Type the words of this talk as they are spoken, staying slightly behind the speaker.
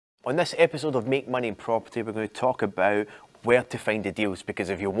On this episode of Make Money in Property, we're going to talk about where to find the deals, because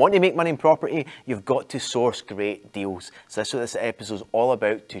if you want to make money in property, you've got to source great deals. So that's what this episode is all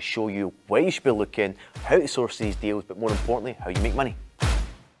about, to show you where you should be looking, how to source these deals, but more importantly, how you make money.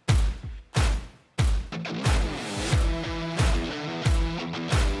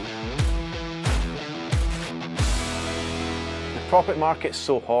 The property market's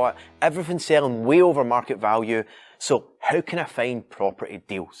so hot, everything's selling way over market value. So how can I find property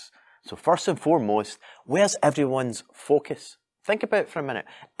deals? So first and foremost, where's everyone's focus? Think about it for a minute.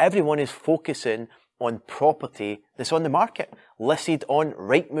 Everyone is focusing on property that's on the market, listed on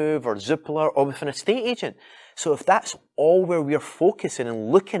Rightmove or Zoopla or with an estate agent. So if that's all where we're focusing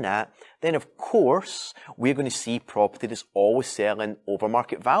and looking at, then of course we're going to see property that's always selling over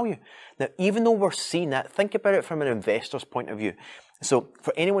market value. Now, even though we're seeing that, think about it from an investor's point of view. So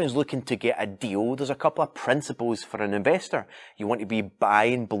for anyone who's looking to get a deal, there's a couple of principles for an investor. You want to be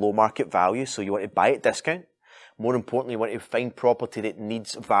buying below market value, so you want to buy at discount. More importantly, you want to find property that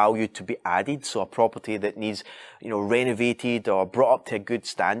needs value to be added. So a property that needs, renovated or brought up to a good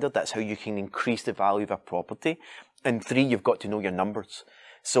standard. That's how you can increase the value of a property. And 3, you've got to know your numbers.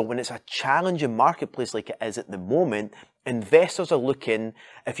 So when it's a challenging marketplace like it is at the moment, investors are looking,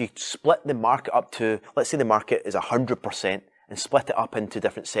 if you split the market up to, let's say the market is 100%, and split it up into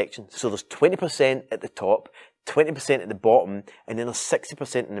different sections. So there's 20% at the top, 20% at the bottom, and then there's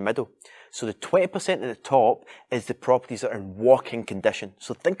 60% in the middle. So the 20% at the top is the properties that are in walk-in condition.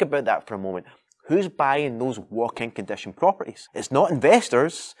 So think about that for a moment. Who's buying those walk-in condition properties? It's not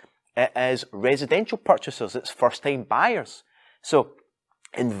investors, it is residential purchasers, it's first-time buyers. So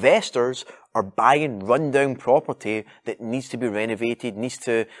investors are buying rundown property that needs to be renovated, needs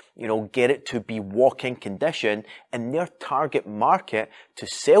to, get it to be walk-in condition, and their target market to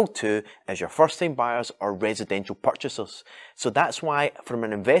sell to is your first-time buyers or residential purchasers. So that's why, from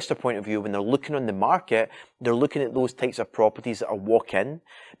an investor point of view, when they're looking on the market, they're looking at those types of properties that are walk-in,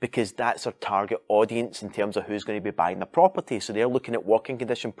 because that's their target audience in terms of who's going to be buying the property. So they're looking at walk-in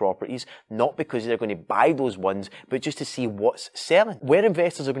condition properties, not because they're going to buy those ones, but just to see what's selling. Where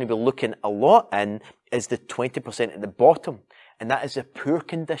investors are going to be looking a lot in is the 20% at the bottom. And that is the poor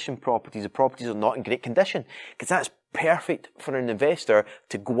condition properties. The properties are not in great condition, because that's perfect for an investor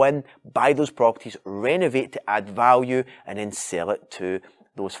to go in, buy those properties, renovate to add value, and then sell it to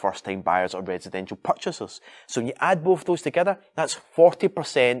those first-time buyers or residential purchasers. So when you add both those together, that's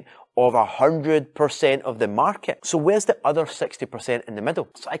 40% of 100% of the market. So where's the other 60% in the middle?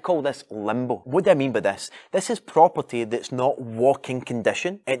 So I call this limbo. What do I mean by this? This is property that's not walk-in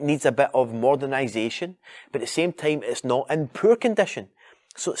condition. It needs a bit of modernization, but at the same time, it's not in poor condition.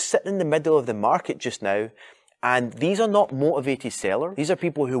 So it's sitting in the middle of the market just now. And these are not motivated sellers. These are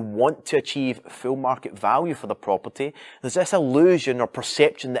people who want to achieve full market value for the property. There's this illusion or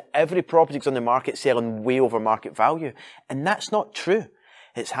perception that every property that's on the market is selling way over market value. And that's not true.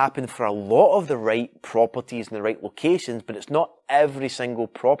 It's happened for a lot of the right properties in the right locations, but it's not every single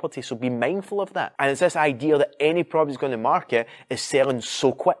property. So be mindful of that. And it's this idea that any property that's going to market is selling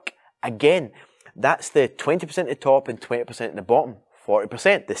so quick. Again, that's the 20% at the top and 20% at the bottom.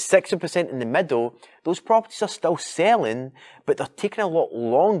 40%. The 60% in the middle, those properties are still selling, but they're taking a lot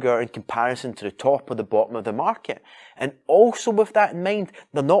longer in comparison to the top or the bottom of the market. And also with that in mind,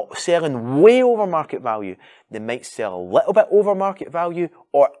 they're not selling way over market value. They might sell a little bit over market value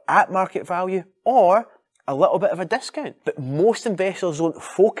or at market value or a little bit of a discount. But most investors don't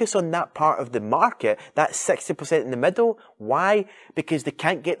focus on that part of the market, that 60% in the middle. Why? Because they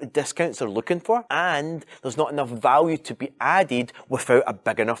can't get the discounts they're looking for, and there's not enough value to be added without a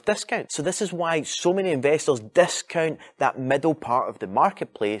big enough discount. So this is why so many investors discount that middle part of the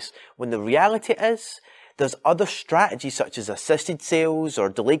marketplace, when the reality is there's other strategies such as assisted sales or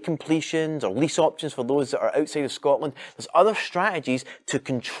delayed completions or lease options for those that are outside of Scotland. There's other strategies to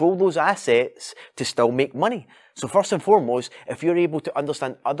control those assets to still make money. So first and foremost, if you're able to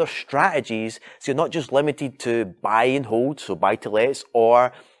understand other strategies, so you're not just limited to buy and hold, so buy to lets,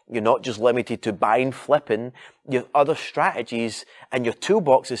 or you're not just limited to buy and flipping, your other strategies and your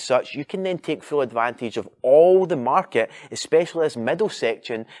toolbox as such, you can then take full advantage of all the market, especially this middle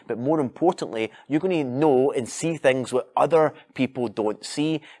section, but more importantly, you're going to know and see things what other people don't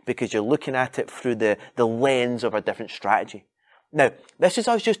see, because you're looking at it through the lens of a different strategy. Now, this is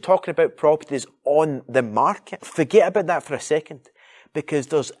us just talking about properties on the market. Forget about that for a second, because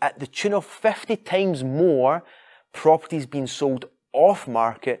there's at the tune of 50 times more properties being sold off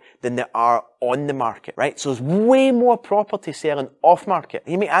market than there are on the market, right? So there's way more property selling off market.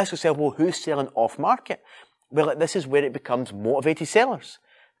 You may ask yourself, well, who's selling off market? Well, this is where it becomes motivated sellers.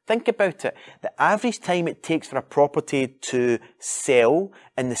 Think about it. The average time it takes for a property to sell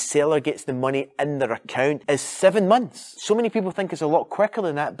and the seller gets the money in their account is 7 months. So many people think it's a lot quicker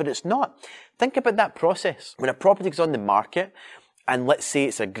than that, but it's not. Think about that process. When a property is on the market, and let's say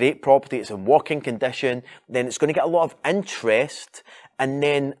it's a great property, it's in walk-in condition, then it's going to get a lot of interest. And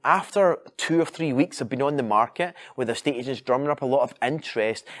then after 2 or 3 weeks of being on the market, with the estate agents drumming up a lot of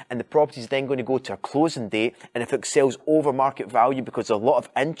interest, and the property is then going to go to a closing date, and if it sells over market value because there's a lot of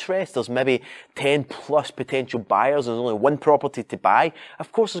interest, there's maybe 10 plus potential buyers, there's only one property to buy,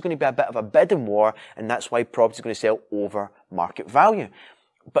 of course there's going to be a bit of a bidding war, and that's why property is going to sell over market value.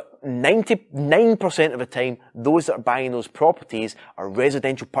 But 99% of the time, those that are buying those properties are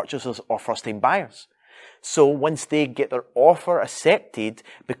residential purchasers or first-time buyers. So once they get their offer accepted,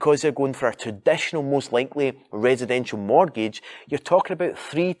 because they're going for a traditional, most likely residential mortgage, you're talking about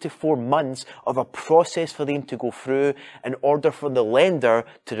 3 to 4 months of a process for them to go through in order for the lender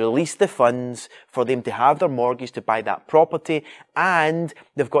to release the funds, for them to have their mortgage to buy that property, and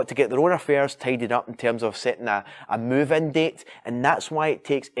they've got to get their own affairs tidied up in terms of setting a move-in date, and that's why it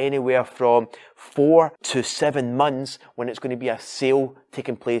takes anywhere from 4 to 7 months when it's going to be a sale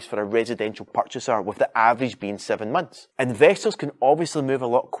taking place for a residential purchaser, with the average being 7 months. Investors can obviously move a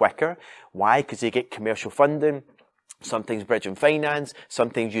lot quicker. Why? Because they get commercial funding, sometimes bridge and finance,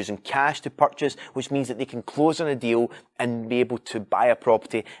 sometimes using cash to purchase, which means that they can close on a deal and be able to buy a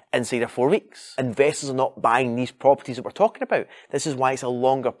property inside of 4 weeks. Investors are not buying these properties that we're talking about. This is why it's a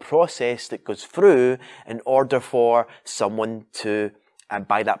longer process that goes through in order for someone to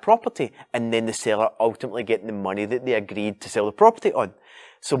buy that property, and then the seller ultimately getting the money that they agreed to sell the property on.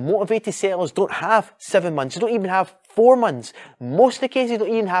 So motivated sellers don't have 7 months, they don't even have 4 months. Most of the cases don't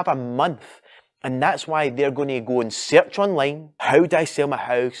even have a month. And that's why they're going to go and search online, how do I sell my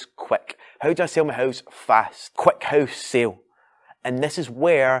house quick? How do I sell my house fast? Quick house sale. And this is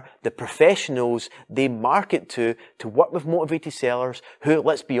where the professionals, they market to work with motivated sellers who,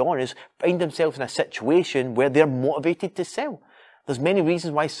 let's be honest, find themselves in a situation where they're motivated to sell. There's many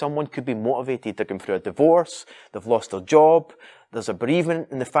reasons why someone could be motivated. They're going through a divorce, they've lost their job, there's a bereavement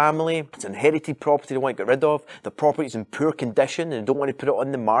in the family, it's an inherited property they want to get rid of, the property's in poor condition and they don't want to put it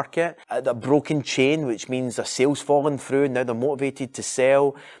on the market, a broken chain, which means their sales falling through and now they're motivated to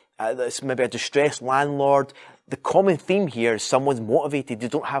sell, there's maybe a distressed landlord. The common theme here is someone's motivated, they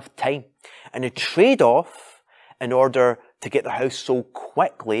don't have time. And the trade-off, in order to get the house sold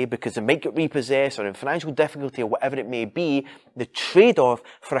quickly because they might get repossessed or in financial difficulty or whatever it may be, the trade-off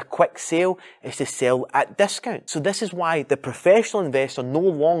for a quick sale is to sell at discount. So this is why the professional investor no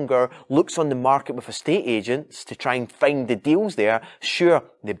longer looks on the market with estate agents to try and find the deals there. Sure,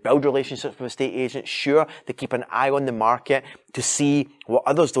 they build relationships with estate agents. Sure, they keep an eye on the market to see what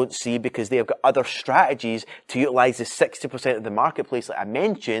others don't see because they have got other strategies to utilize the 60% of the marketplace that I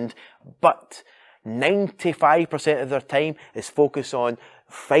mentioned, but 95% of their time is focused on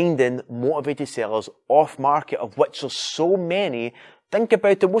finding motivated sellers off market, of which there's so many. Think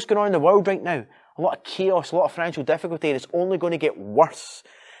about it, what's going on in the world right now? A lot of chaos, a lot of financial difficulty, and it's only going to get worse.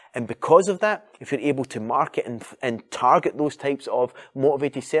 And because of that, if you're able to market and target those types of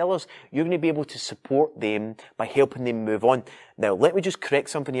motivated sellers, you're going to be able to support them by helping them move on. Now, let me just correct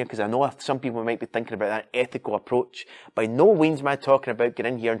something here, because I know some people might be thinking about that ethical approach. By no means am I talking about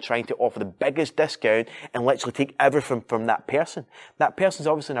getting in here and trying to offer the biggest discount and literally take everything from that person. That person's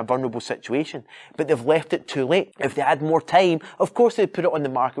obviously in a vulnerable situation, but they've left it too late. If they had more time, of course they'd put it on the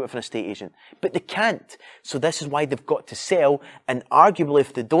market with an estate agent, but they can't. So this is why they've got to sell, and arguably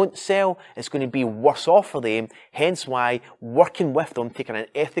if they don't sell, it's going to be worse off for them. Hence why working with them, taking an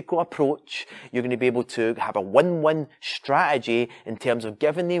ethical approach, you're going to be able to have a win-win strategy in terms of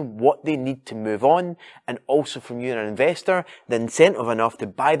giving them what they need to move on, and also from you, an investor, the incentive enough to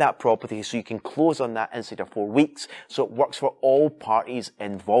buy that property so you can close on that inside of 4 weeks. So it works for all parties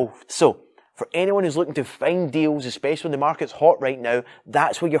involved. So for anyone who's looking to find deals, especially when the market's hot right now,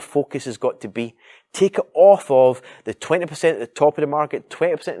 that's where your focus has got to be. Take it off of the 20% at the top of the market,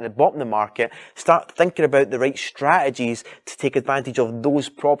 20% at the bottom of the market. Start thinking about the right strategies to take advantage of those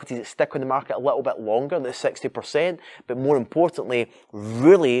properties that stick on the market a little bit longer, the 60%. But more importantly,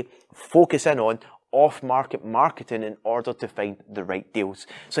 really focus in on off-market marketing in order to find the right deals.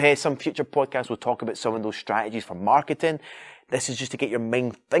 So hey, some future podcasts will talk about some of those strategies for marketing. This is just to get your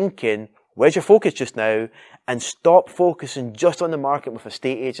mind thinking, where's your focus just now? And stop focusing just on the market with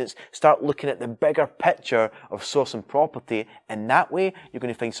estate agents. Start looking at the bigger picture of sourcing property. And that way, you're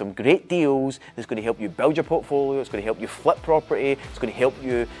going to find some great deals that's going to help you build your portfolio. It's going to help you flip property. It's going to help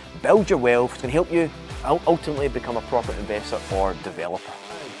you build your wealth. It's going to help you ultimately become a property investor or developer.